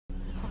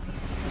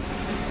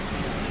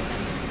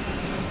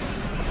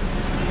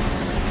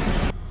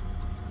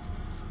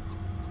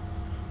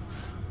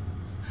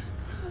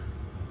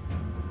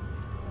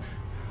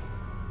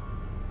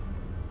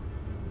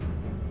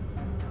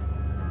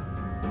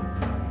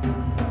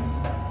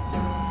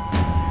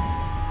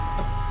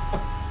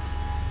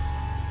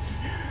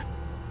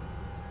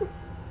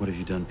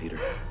done, Peter?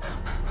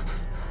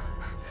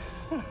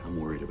 I'm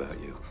worried about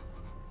you.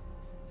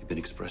 You've been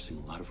expressing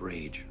a lot of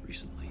rage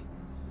recently.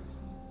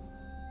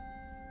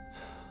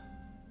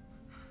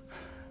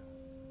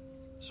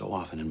 So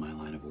often in my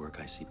line of work,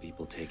 I see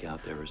people take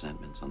out their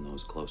resentments on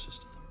those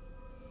closest to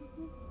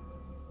them.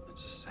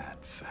 It's a sad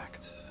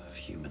fact of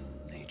human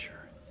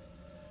nature.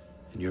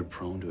 And you're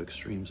prone to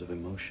extremes of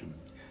emotion.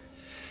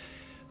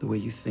 The way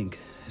you think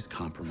is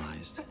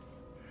compromised.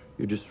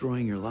 You're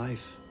destroying your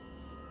life.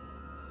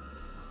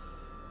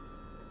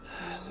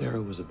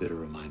 Sarah was a bitter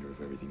reminder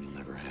of everything you'll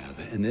never have.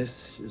 And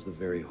this is the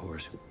very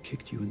horse who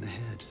kicked you in the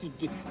head.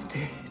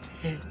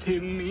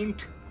 Didn't mean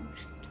to.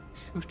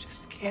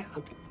 Just scared.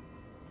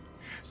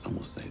 Some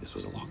will say this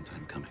was a long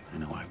time coming. I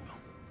know I will.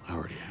 I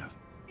already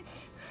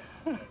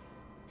have.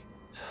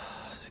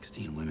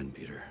 16 women,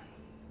 Peter.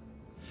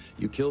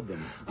 You killed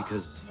them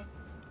because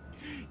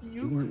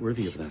you weren't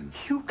worthy of them.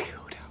 You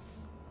killed him.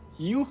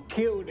 You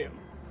killed him.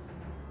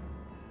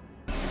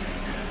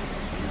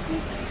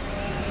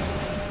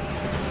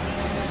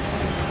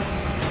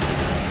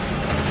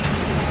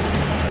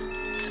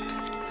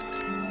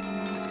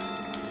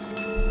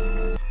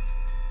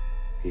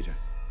 Peter.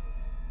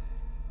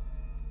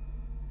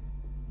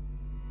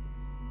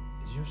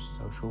 Is your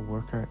social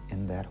worker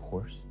in that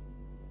horse?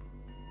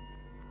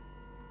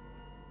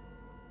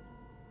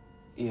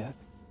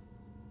 Yes.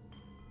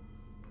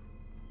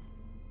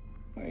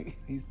 I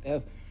used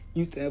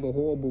to have a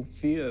horrible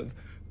fear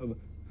of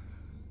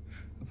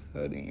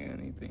hurting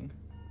anything.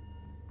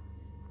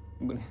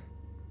 But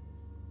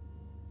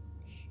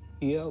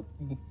he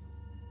helped me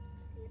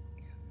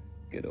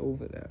get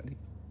over that. He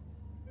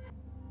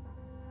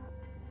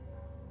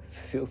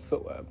feels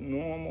so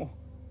abnormal.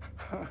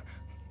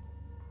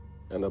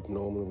 An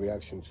abnormal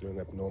reaction to an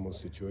abnormal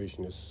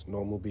situation is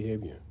normal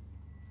behavior.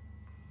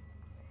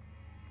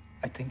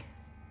 I think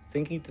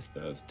he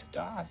deserves to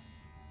die.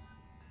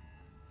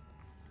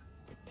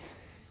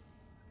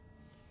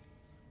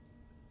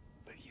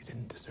 But you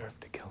didn't deserve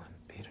to kill him,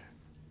 Peter.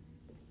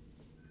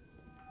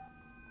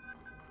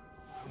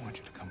 I want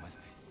you to come with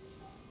me.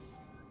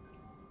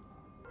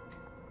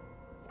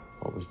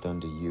 What was done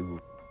to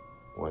you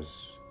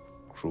was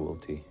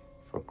cruelty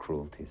for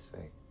cruelty's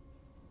sake.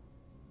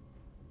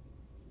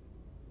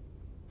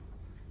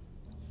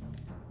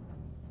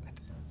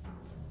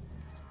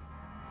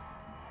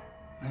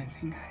 I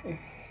think I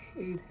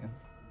hate him.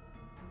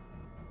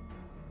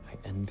 I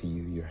envy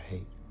you your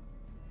hate.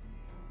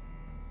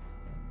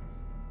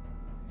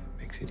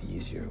 It makes it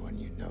easier when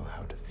you know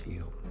how to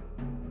feel.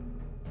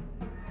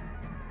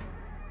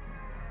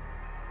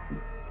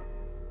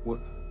 What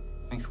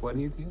makes what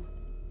easier?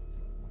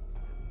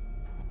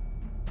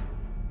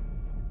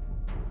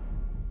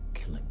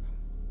 Killing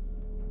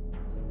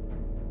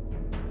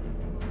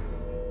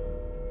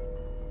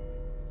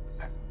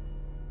them.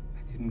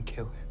 I didn't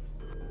kill him.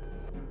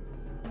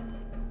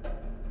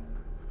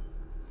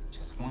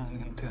 Just wanted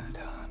him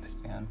to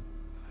understand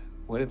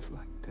what it's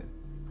like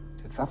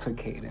to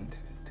suffocate and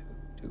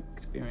to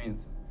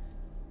experience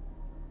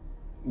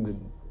the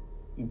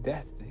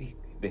death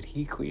that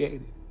he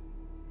created.